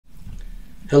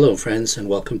Hello friends, and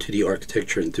welcome to the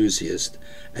Architecture Enthusiast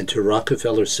and to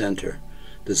Rockefeller Center,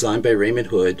 designed by Raymond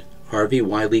Hood, Harvey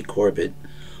Wiley Corbett,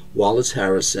 Wallace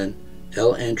Harrison,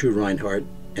 L. Andrew Reinhardt,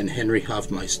 and Henry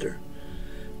Hofmeister.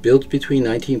 Built between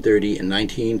 1930 and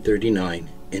 1939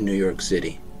 in New York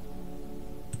City.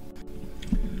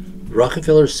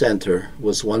 Rockefeller Center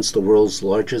was once the world's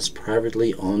largest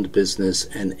privately owned business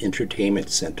and entertainment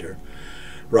center,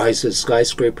 rises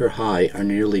skyscraper high on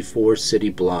nearly 4 city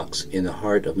blocks in the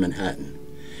heart of Manhattan.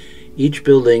 Each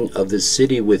building of the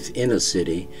city within a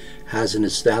city has an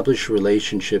established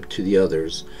relationship to the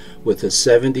others, with a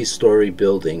 70-story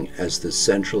building as the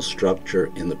central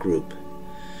structure in the group.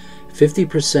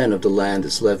 50% of the land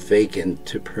is left vacant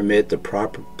to permit the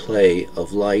proper play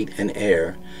of light and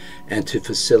air and to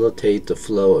facilitate the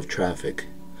flow of traffic.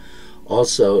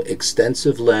 Also,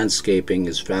 extensive landscaping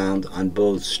is found on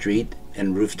both street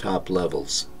and rooftop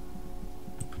levels.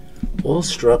 All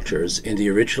structures in the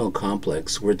original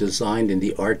complex were designed in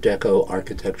the Art Deco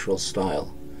architectural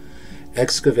style.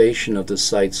 Excavation of the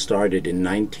site started in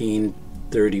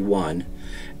 1931,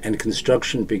 and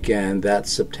construction began that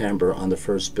September on the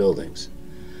first buildings.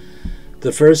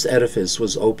 The first edifice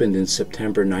was opened in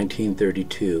September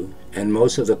 1932, and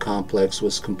most of the complex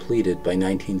was completed by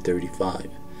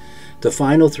 1935. The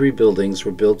final 3 buildings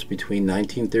were built between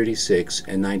 1936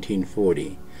 and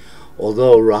 1940,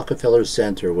 although Rockefeller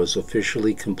Center was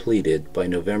officially completed by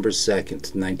November 2,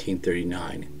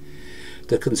 1939.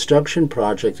 The construction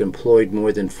project employed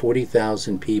more than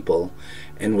 40,000 people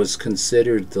and was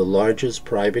considered the largest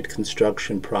private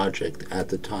construction project at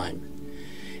the time.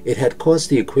 It had cost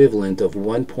the equivalent of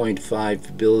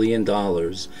 $1.5 billion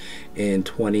in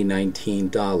 2019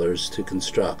 dollars to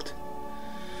construct.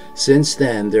 Since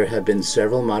then, there have been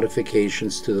several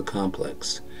modifications to the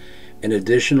complex. An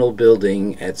additional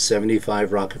building at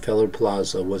 75 Rockefeller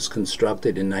Plaza was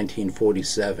constructed in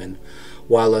 1947,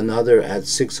 while another at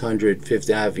 600 Fifth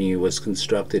Avenue was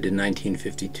constructed in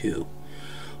 1952.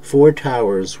 4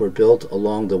 towers were built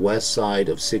along the west side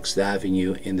of 6th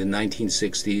Avenue in the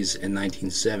 1960s and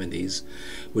 1970s,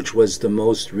 which was the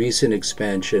most recent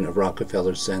expansion of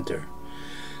Rockefeller Center.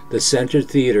 The Center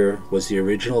Theater was the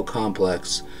original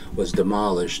complex, was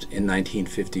demolished in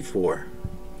 1954.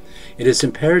 It is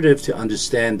imperative to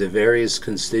understand the various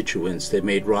constituents that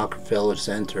made Rockefeller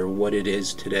Center what it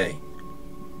is today.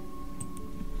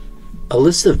 A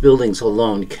list of buildings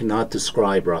alone cannot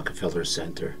describe Rockefeller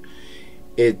Center.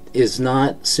 It is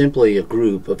not simply a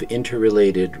group of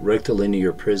interrelated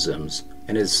rectilinear prisms,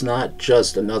 and it's not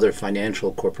just another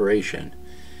financial corporation.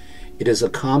 It is a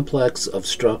complex of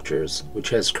structures which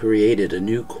has created a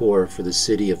new core for the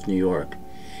city of New York.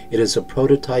 It is a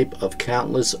prototype of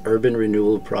countless urban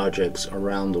renewal projects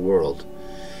around the world.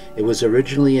 It was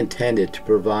originally intended to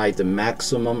provide the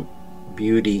maximum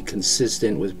beauty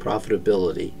consistent with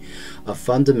profitability, a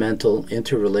fundamental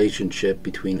interrelationship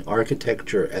between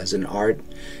architecture as an art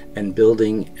and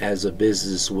building as a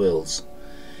business wills.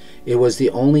 It was the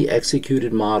only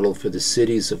executed model for the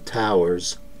cities of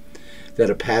towers that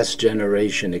a past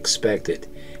generation expected.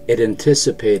 It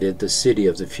anticipated the city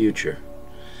of the future.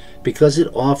 Because it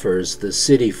offers the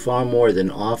city far more than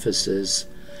offices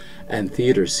and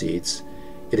theater seats,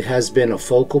 it has been a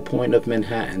focal point of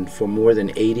Manhattan for more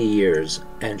than 80 years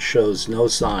and shows no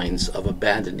signs of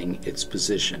abandoning its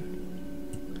position.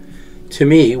 To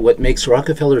me, what makes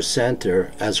Rockefeller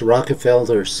Center as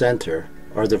Rockefeller Center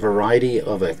are the variety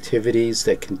of activities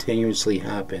that continuously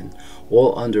happen,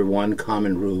 all under one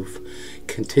common roof,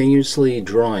 continuously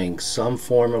drawing some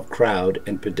form of crowd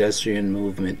and pedestrian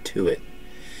movement to it.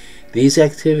 These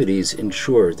activities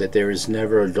ensure that there is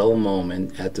never a dull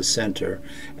moment at the center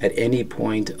at any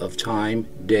point of time,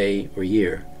 day, or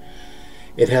year.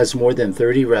 It has more than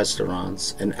 30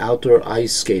 restaurants, an outdoor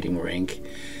ice skating rink,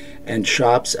 and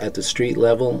shops at the street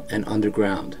level and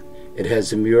underground. It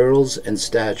has murals and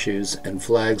statues and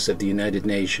flags of the United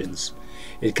Nations.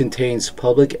 It contains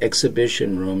public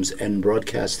exhibition rooms and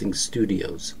broadcasting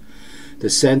studios. The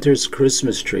center's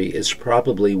Christmas tree is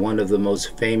probably one of the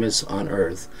most famous on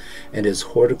earth, and its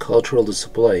horticultural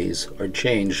displays are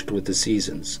changed with the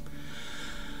seasons.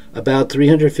 About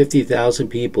 350,000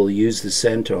 people use the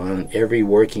center on every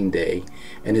working day,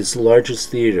 and its largest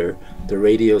theater, the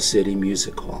Radio City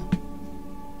Music Hall.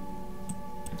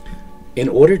 In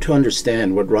order to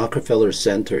understand what Rockefeller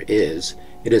Center is,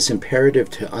 it is imperative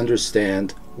to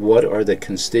understand what are the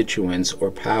constituents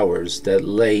or powers that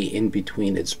lay in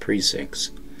between its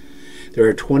precincts. There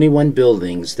are 21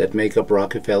 buildings that make up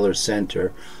Rockefeller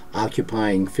Center,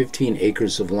 occupying 15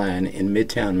 acres of land in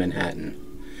Midtown Manhattan.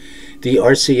 The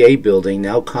RCA building,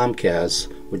 now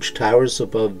Comcast, which towers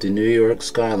above the New York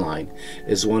skyline,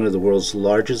 is one of the world's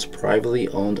largest privately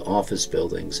owned office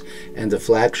buildings and the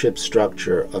flagship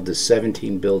structure of the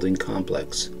 17-building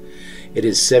complex. It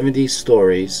is 70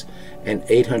 stories and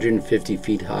 850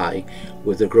 feet high,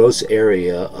 with a gross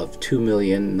area of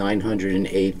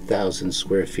 2,908,000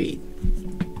 square feet.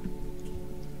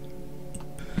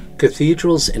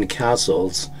 Cathedrals and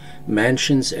castles,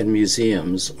 mansions and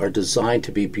museums are designed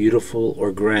to be beautiful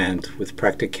or grand with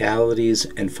practicalities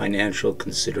and financial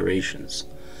considerations.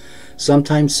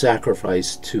 Sometimes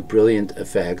sacrificed to brilliant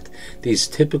effect, these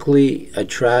typically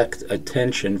attract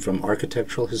attention from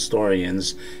architectural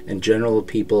historians and general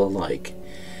people alike.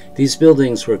 These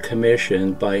buildings were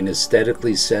commissioned by an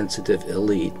aesthetically sensitive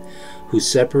elite who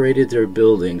separated their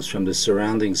buildings from the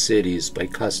surrounding cities by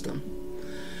custom.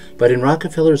 But in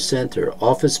Rockefeller Center,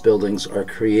 office buildings are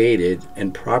created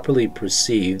and properly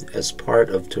perceived as part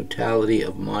of totality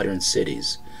of modern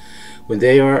cities. When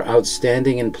they are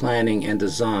outstanding in planning and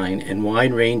design and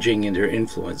wide-ranging in their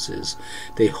influences,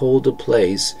 they hold a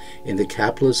place in the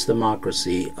capitalist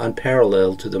democracy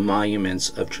unparalleled to the monuments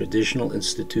of traditional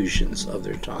institutions of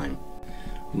their time.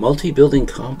 Multi-building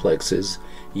complexes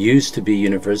used to be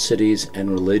universities and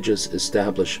religious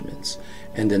establishments,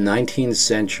 and the 19th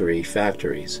century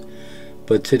factories,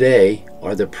 but today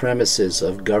are the premises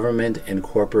of government and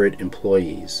corporate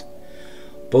employees.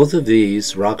 Both of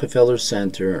these, Rockefeller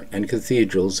Center and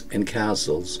cathedrals and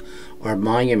castles, are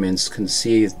monuments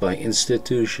conceived by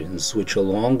institutions which,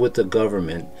 along with the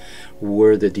government,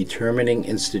 were the determining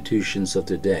institutions of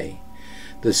the day.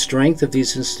 The strength of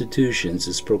these institutions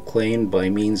is proclaimed by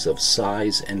means of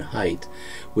size and height,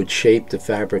 which shape the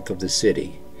fabric of the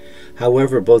city.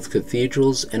 However, both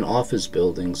cathedrals and office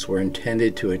buildings were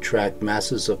intended to attract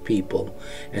masses of people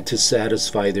and to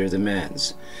satisfy their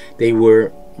demands. They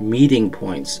were meeting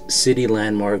points, city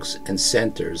landmarks, and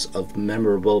centers of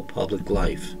memorable public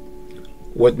life.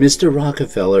 What Mr.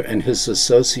 Rockefeller and his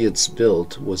associates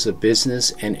built was a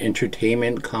business and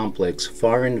entertainment complex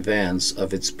far in advance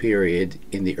of its period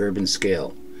in the urban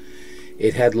scale.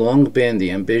 It had long been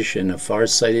the ambition of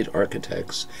far-sighted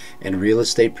architects and real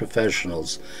estate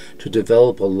professionals to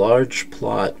develop a large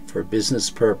plot for business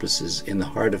purposes in the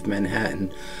heart of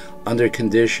Manhattan under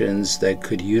conditions that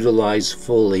could utilize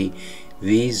fully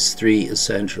these three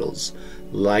essentials: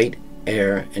 light,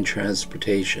 air, and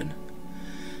transportation.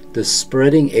 The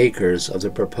spreading acres of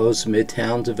the proposed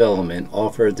Midtown development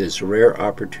offered this rare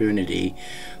opportunity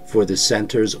for the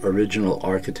center's original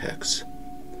architects.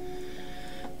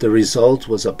 The result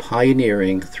was a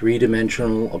pioneering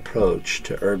three-dimensional approach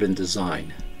to urban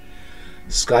design.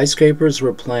 Skyscrapers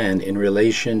were planned in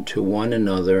relation to one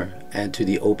another and to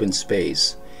the open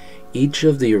space. Each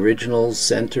of the original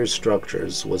center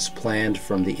structures was planned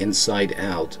from the inside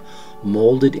out,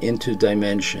 molded into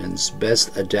dimensions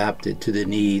best adapted to the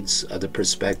needs of the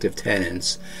prospective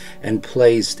tenants, and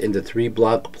placed in the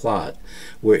three-block plot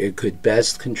where it could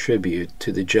best contribute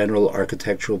to the general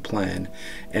architectural plan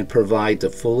and provide the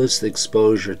fullest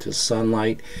exposure to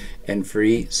sunlight and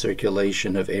free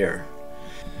circulation of air.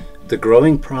 The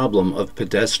growing problem of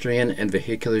pedestrian and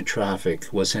vehicular traffic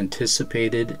was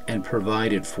anticipated and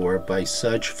provided for by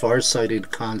such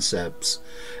far-sighted concepts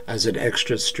as an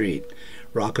extra street,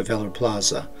 Rockefeller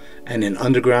Plaza, and an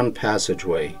underground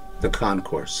passageway, the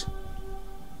concourse.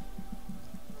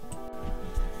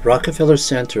 Rockefeller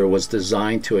Center was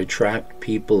designed to attract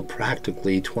people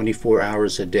practically 24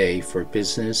 hours a day for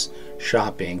business,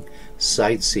 shopping,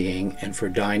 sightseeing, and for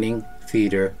dining,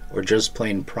 theater, or just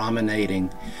plain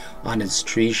promenading on its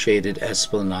tree-shaded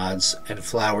esplanades and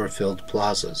flower-filled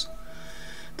plazas.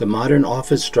 The modern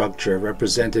office structure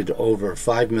represented over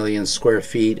 5 million square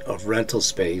feet of rental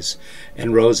space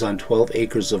and rose on 12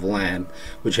 acres of land,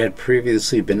 which had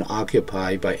previously been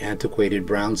occupied by antiquated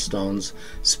brownstones,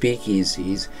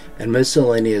 speakeasies, and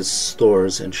miscellaneous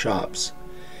stores and shops.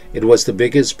 It was the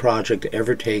biggest project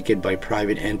ever taken by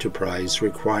private enterprise,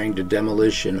 requiring the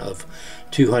demolition of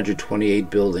 228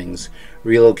 buildings,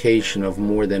 relocation of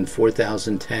more than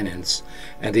 4,000 tenants,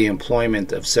 and the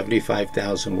employment of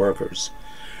 75,000 workers.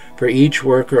 For each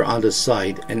worker on the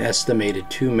site, an estimated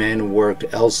 2 men worked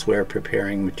elsewhere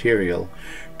preparing material,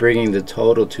 bringing the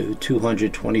total to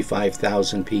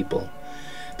 225,000 people.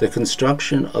 The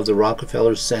construction of the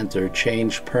Rockefeller Center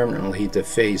changed permanently the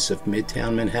face of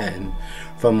Midtown Manhattan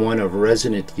from one of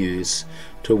resident use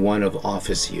to one of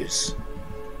office use.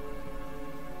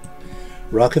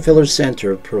 Rockefeller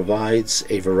Center provides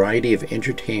a variety of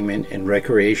entertainment and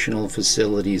recreational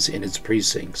facilities in its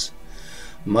precincts.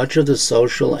 Much of the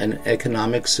social and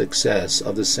economic success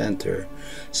of the center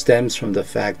stems from the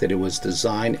fact that it was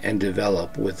designed and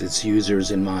developed with its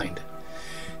users in mind.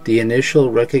 The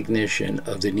initial recognition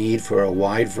of the need for a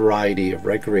wide variety of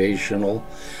recreational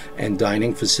and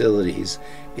dining facilities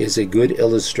is a good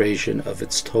illustration of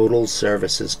its total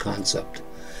services concept.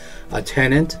 A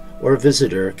tenant or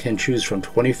visitor can choose from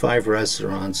 25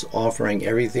 restaurants offering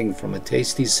everything from a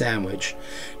tasty sandwich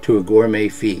to a gourmet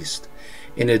feast.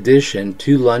 In addition,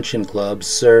 2 luncheon clubs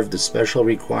serve the special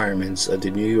requirements of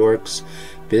the New York's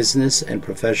business and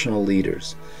professional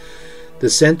leaders. The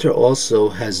center also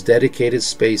has dedicated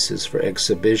spaces for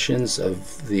exhibitions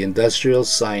of the industrial,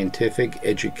 scientific,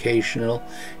 educational,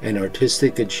 and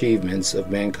artistic achievements of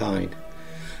mankind.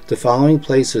 The following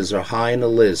places are high on the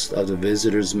list of the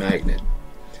visitor's magnet.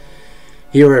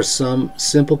 Here are some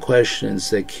simple questions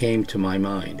that came to my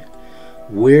mind.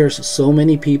 Where so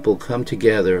many people come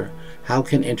together, how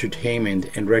can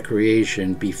entertainment and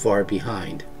recreation be far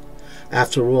behind?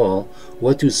 After all,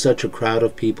 what do such a crowd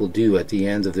of people do at the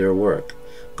end of their work?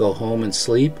 Go home and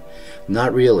sleep?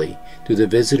 Not really. Do the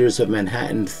visitors of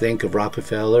Manhattan think of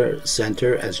Rockefeller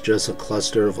Center as just a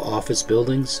cluster of office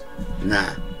buildings?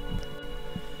 Nah.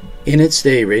 In its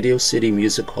day, Radio City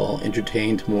Music Hall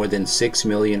entertained more than 6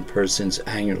 million persons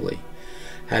annually,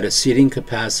 had a seating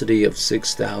capacity of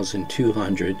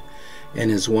 6,200, and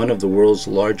is one of the world's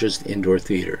largest indoor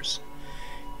theaters.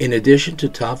 In addition to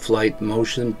top-flight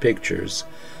motion pictures,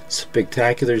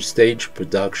 spectacular stage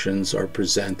productions are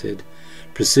presented,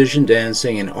 precision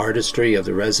dancing and artistry of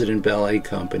the resident ballet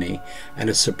company,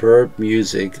 and a superb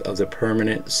music of the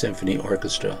Permanent Symphony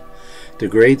Orchestra. The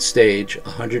great stage,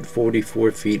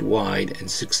 144 feet wide and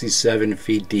 67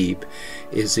 feet deep,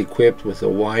 is equipped with a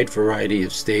wide variety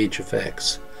of stage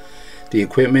effects. The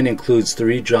equipment includes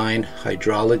 3 giant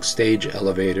hydraulic stage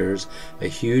elevators, a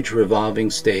huge revolving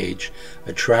stage,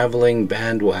 a traveling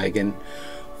bandwagon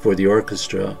for the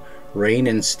orchestra, rain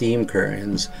and steam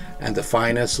curtains, and the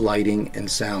finest lighting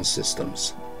and sound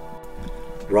systems.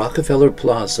 Rockefeller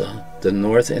Plaza, the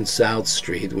North and South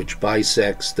Street which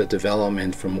bisects the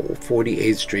development from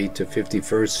 48th Street to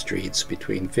 51st Streets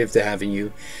between 5th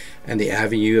Avenue and the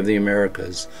Avenue of the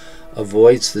Americas,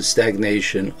 avoids the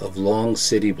stagnation of long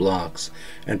city blocks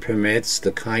and permits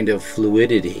the kind of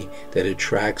fluidity that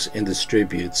attracts and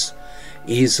distributes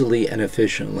easily and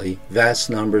efficiently vast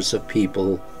numbers of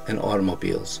people and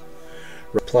automobiles.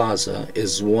 Plaza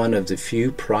is one of the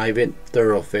few private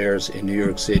thoroughfares in New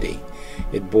York City.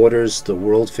 It borders the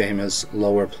world-famous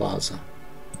Lower Plaza.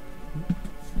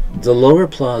 The Lower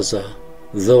Plaza,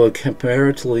 though a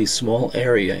comparatively small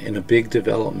area in a big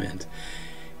development,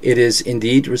 it is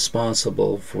indeed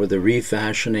responsible for the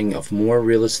refashioning of more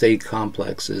real estate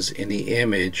complexes in the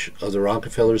image of the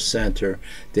Rockefeller Center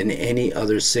than any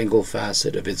other single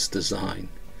facet of its design.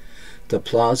 The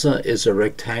plaza is a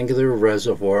rectangular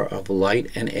reservoir of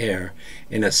light and air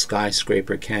in a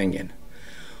skyscraper canyon.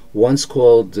 Once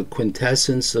called the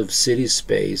quintessence of city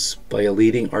space by a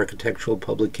leading architectural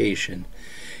publication,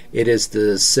 it is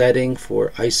the setting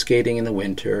for ice skating in the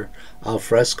winter, al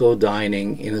fresco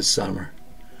dining in the summer.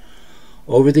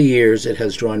 Over the years, it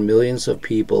has drawn millions of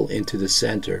people into the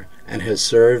center and has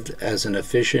served as an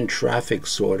efficient traffic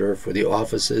sorter for the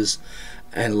offices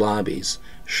and lobbies,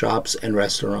 shops and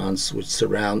restaurants which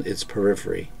surround its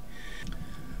periphery.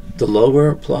 The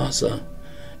Lower Plaza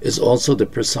is also the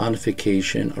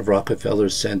personification of Rockefeller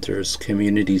Center's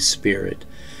community spirit,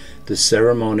 the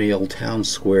ceremonial town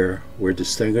square where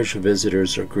distinguished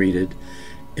visitors are greeted,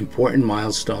 important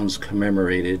milestones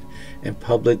commemorated, and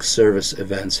public service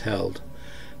events held.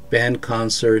 Band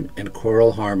concert and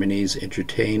choral harmonies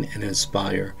entertain and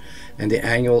inspire, and the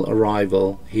annual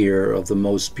arrival here of the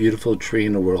most beautiful tree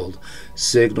in the world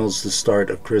signals the start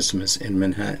of Christmas in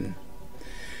Manhattan.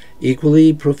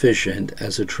 Equally proficient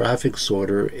as a traffic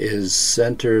sorter is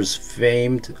Center's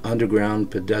famed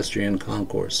underground pedestrian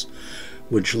concourse,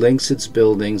 which links its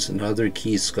buildings and other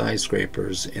key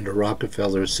skyscrapers in the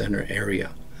Rockefeller Center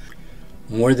area.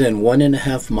 More than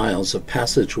 1.5 miles of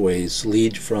passageways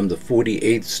lead from the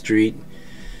 48th Street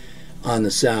on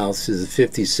the south to the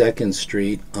 52nd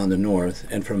Street on the north,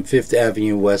 and from 5th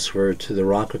Avenue westward to the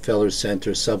Rockefeller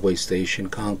Center subway station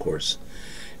concourse.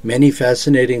 Many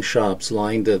fascinating shops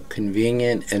line the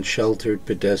convenient and sheltered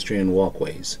pedestrian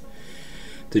walkways.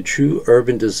 The true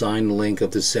urban design link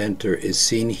of the center is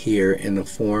seen here in the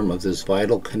form of this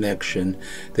vital connection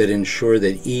that ensure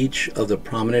that each of the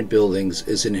prominent buildings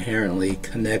is inherently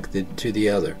connected to the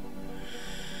other.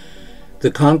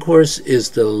 The concourse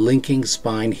is the linking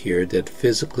spine here that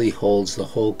physically holds the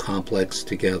whole complex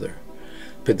together.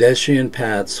 Pedestrian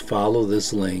paths follow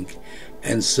this link,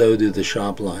 and so do the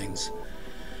shop lines.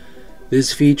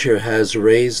 This feature has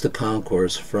raised the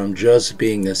concourse from just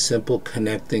being a simple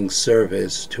connecting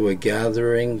service to a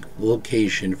gathering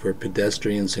location for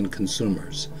pedestrians and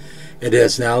consumers. It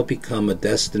has now become a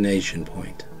destination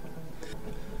point.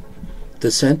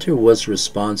 The center was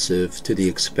responsive to the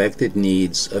expected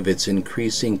needs of its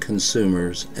increasing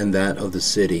consumers and that of the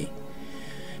city.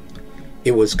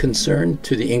 It was concerned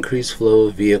to the increased flow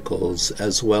of vehicles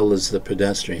as well as the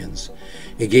pedestrians.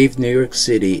 It gave New York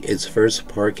City its first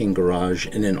parking garage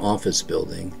in an office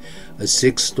building, a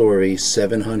 6-story,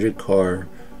 700-car,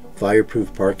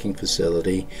 fireproof parking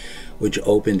facility, which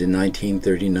opened in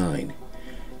 1939.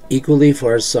 Equally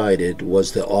far-sighted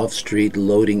was the off-street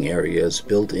loading areas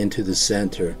built into the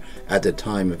center at the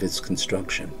time of its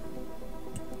construction.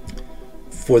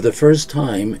 For the first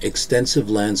time, extensive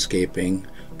landscaping,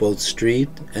 both street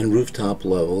and rooftop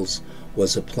levels,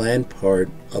 was a planned part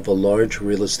of a large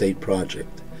real estate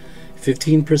project.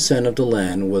 15% of the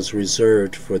land was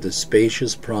reserved for the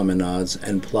spacious promenades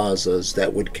and plazas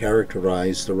that would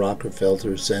characterize the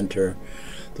Rockefeller Center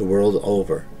the world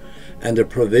over, and a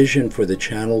provision for the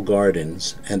Channel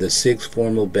Gardens and the 6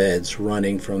 formal beds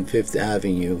running from Fifth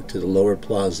Avenue to the Lower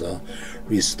Plaza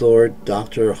restored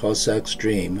Dr. Hosack's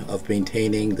dream of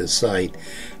maintaining the site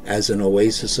as an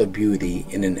oasis of beauty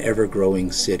in an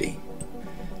ever-growing city.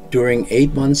 During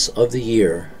 8 months of the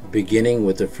year, beginning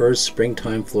with the first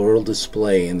springtime floral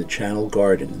display in the Channel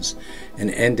Gardens and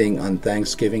ending on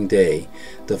Thanksgiving Day,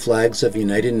 the flags of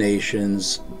United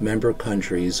Nations member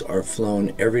countries are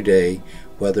flown every day,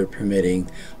 weather permitting,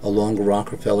 along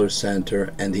Rockefeller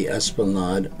Center and the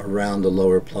esplanade around the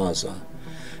Lower Plaza.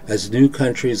 As new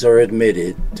countries are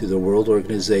admitted to the World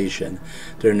Organization,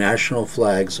 their national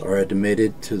flags are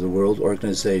admitted to the World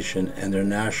Organization, and their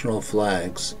national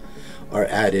flags are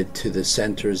added to the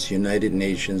center's United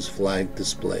Nations flag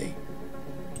display.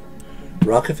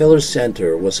 Rockefeller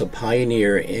Center was a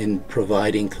pioneer in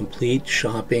providing complete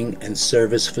shopping and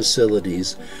service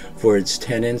facilities for its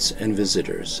tenants and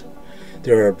visitors.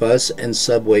 There are bus and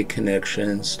subway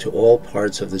connections to all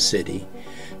parts of the city,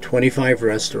 25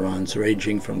 restaurants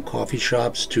ranging from coffee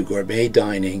shops to gourmet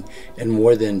dining, and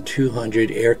more than 200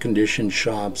 air-conditioned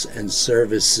shops and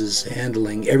services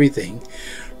handling everything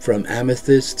from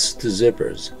amethysts to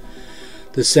zippers.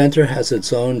 The center has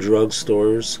its own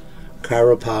drugstores,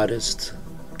 chiropodists,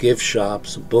 gift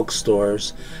shops,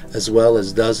 bookstores, as well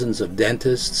as dozens of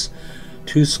dentists,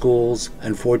 2 schools,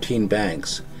 and 14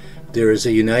 banks. There is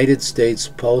a United States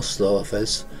Post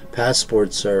Office,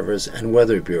 Passport Service, and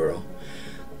Weather Bureau.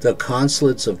 The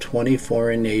consulates of 20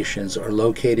 foreign nations are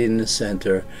located in the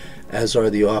center, as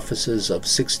are the offices of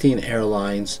 16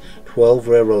 airlines, 12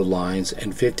 railroad lines,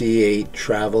 and 58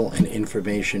 travel and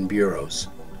information bureaus.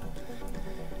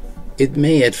 It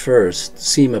may at first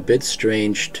seem a bit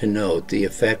strange to note the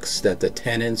effects that the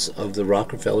tenants of the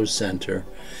Rockefeller Center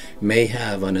may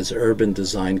have on its urban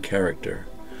design character,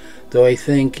 though I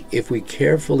think if we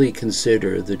carefully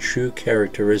consider the true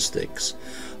characteristics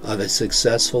of a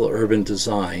successful urban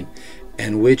design,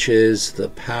 and which is the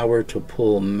power to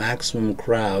pull maximum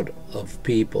crowd of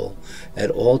people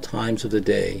at all times of the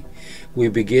day, we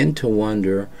begin to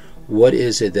wonder, what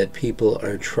is it that people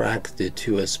are attracted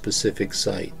to a specific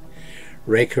site?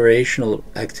 Recreational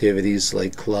activities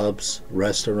like clubs,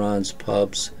 restaurants,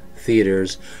 pubs,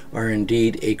 theaters are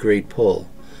indeed a great pull.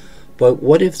 But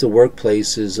what if the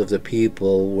workplaces of the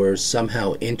people were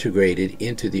somehow integrated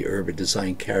into the urban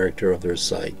design character of their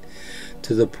site,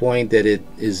 to the point that it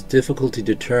is difficult to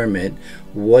determine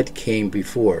what came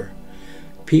before?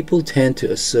 People tend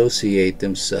to associate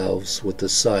themselves with the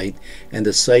site, and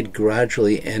the site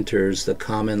gradually enters the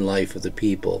common life of the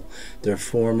people, their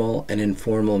formal and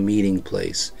informal meeting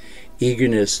place,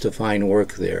 eagerness to find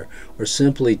work there, or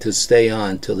simply to stay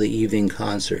on till the evening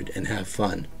concert and have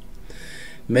fun.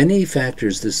 Many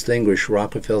factors distinguish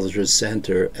Rockefeller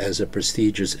Center as a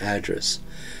prestigious address: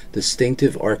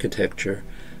 distinctive architecture,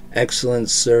 excellent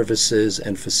services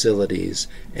and facilities,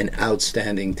 and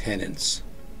outstanding tenants.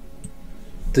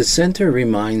 The center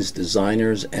reminds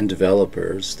designers and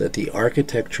developers that the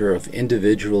architecture of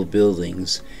individual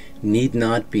buildings need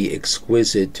not be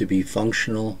exquisite to be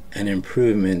functional and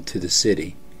improvement to the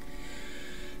city,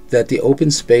 that the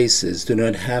open spaces do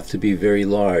not have to be very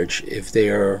large if they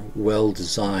are well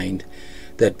designed,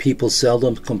 that people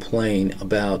seldom complain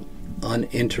about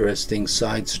uninteresting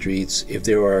side streets if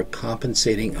there are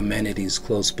compensating amenities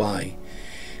close by.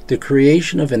 The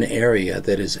creation of an area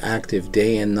that is active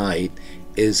day and night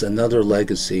is another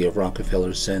legacy of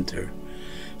Rockefeller Center.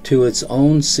 To its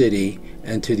own city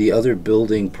and to the other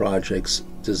building projects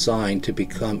designed to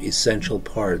become essential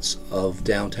parts of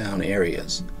downtown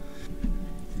areas.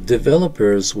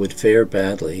 Developers would fare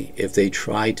badly if they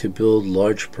tried to build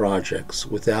large projects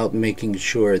without making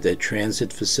sure that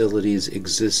transit facilities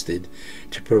existed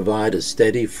to provide a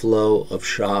steady flow of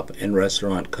shop and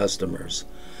restaurant customers.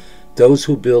 Those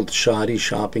who build shoddy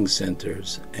shopping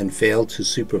centers and fail to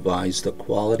supervise the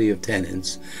quality of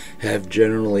tenants have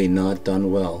generally not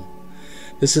done well.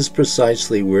 This is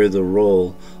precisely where the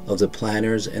role of the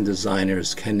planners and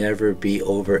designers can never be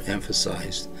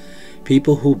overemphasized.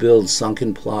 People who build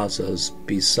sunken plazas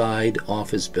beside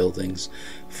office buildings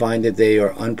find that they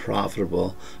are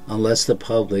unprofitable unless the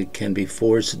public can be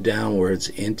forced downwards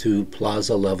into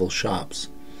plaza-level shops.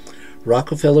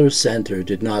 Rockefeller Center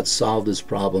did not solve this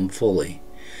problem fully.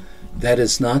 That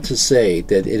is not to say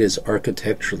that it is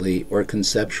architecturally or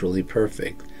conceptually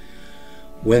perfect.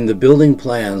 When the building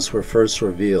plans were first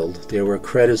revealed, they were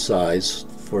criticized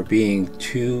for being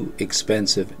too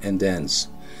expensive and dense.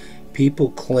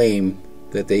 People claim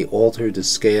that they altered the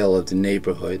scale of the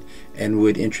neighborhood and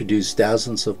would introduce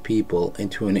thousands of people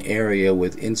into an area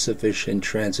with insufficient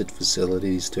transit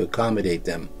facilities to accommodate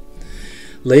them.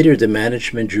 Later, the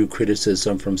management drew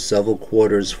criticism from several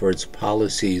quarters for its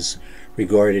policies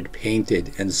regarding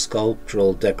painted and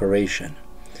sculptural decoration.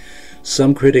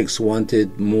 Some critics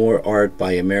wanted more art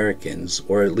by Americans,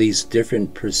 or at least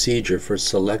different procedure for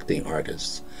selecting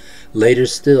artists. Later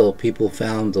still, people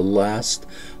found the last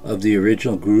of the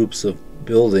original groups of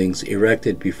buildings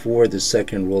erected before the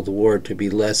Second World War to be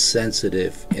less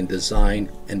sensitive in design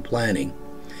and planning.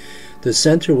 The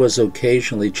center was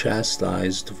occasionally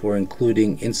chastised for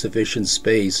including insufficient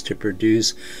space to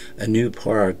produce a new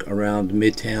park around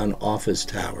Midtown office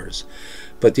towers,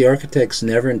 but the architects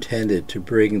never intended to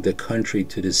bring the country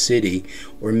to the city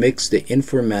or mix the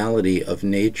informality of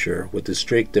nature with the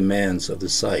strict demands of the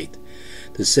site.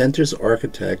 The center's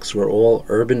architects were all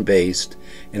urban-based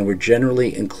and were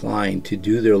generally inclined to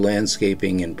do their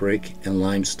landscaping in brick and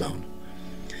limestone.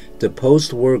 The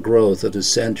post-war growth of the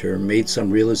center made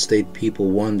some real estate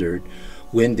people wonder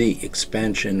when the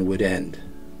expansion would end.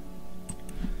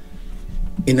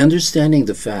 In understanding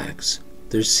the facts,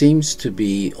 there seems to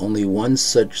be only one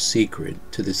such secret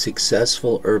to the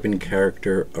successful urban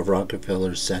character of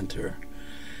Rockefeller Center,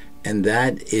 and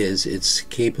that is its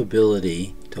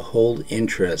capability to hold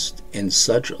interest in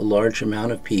such a large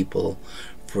amount of people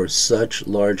for such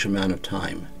large amount of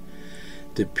time.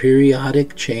 The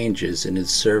periodic changes in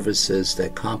its services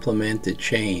that complement the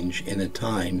change in the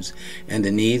times and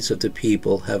the needs of the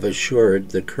people have assured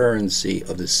the currency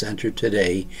of the center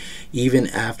today, even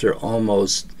after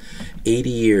almost 80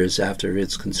 years after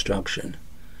its construction.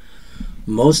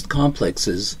 Most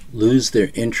complexes lose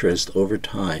their interest over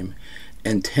time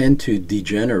and tend to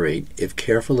degenerate if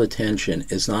careful attention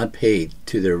is not paid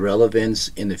to their relevance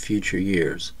in the future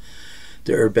years.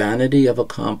 The urbanity of a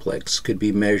complex could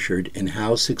be measured in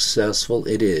how successful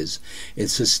it is in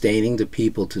sustaining the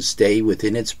people to stay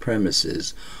within its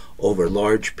premises over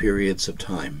large periods of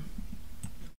time.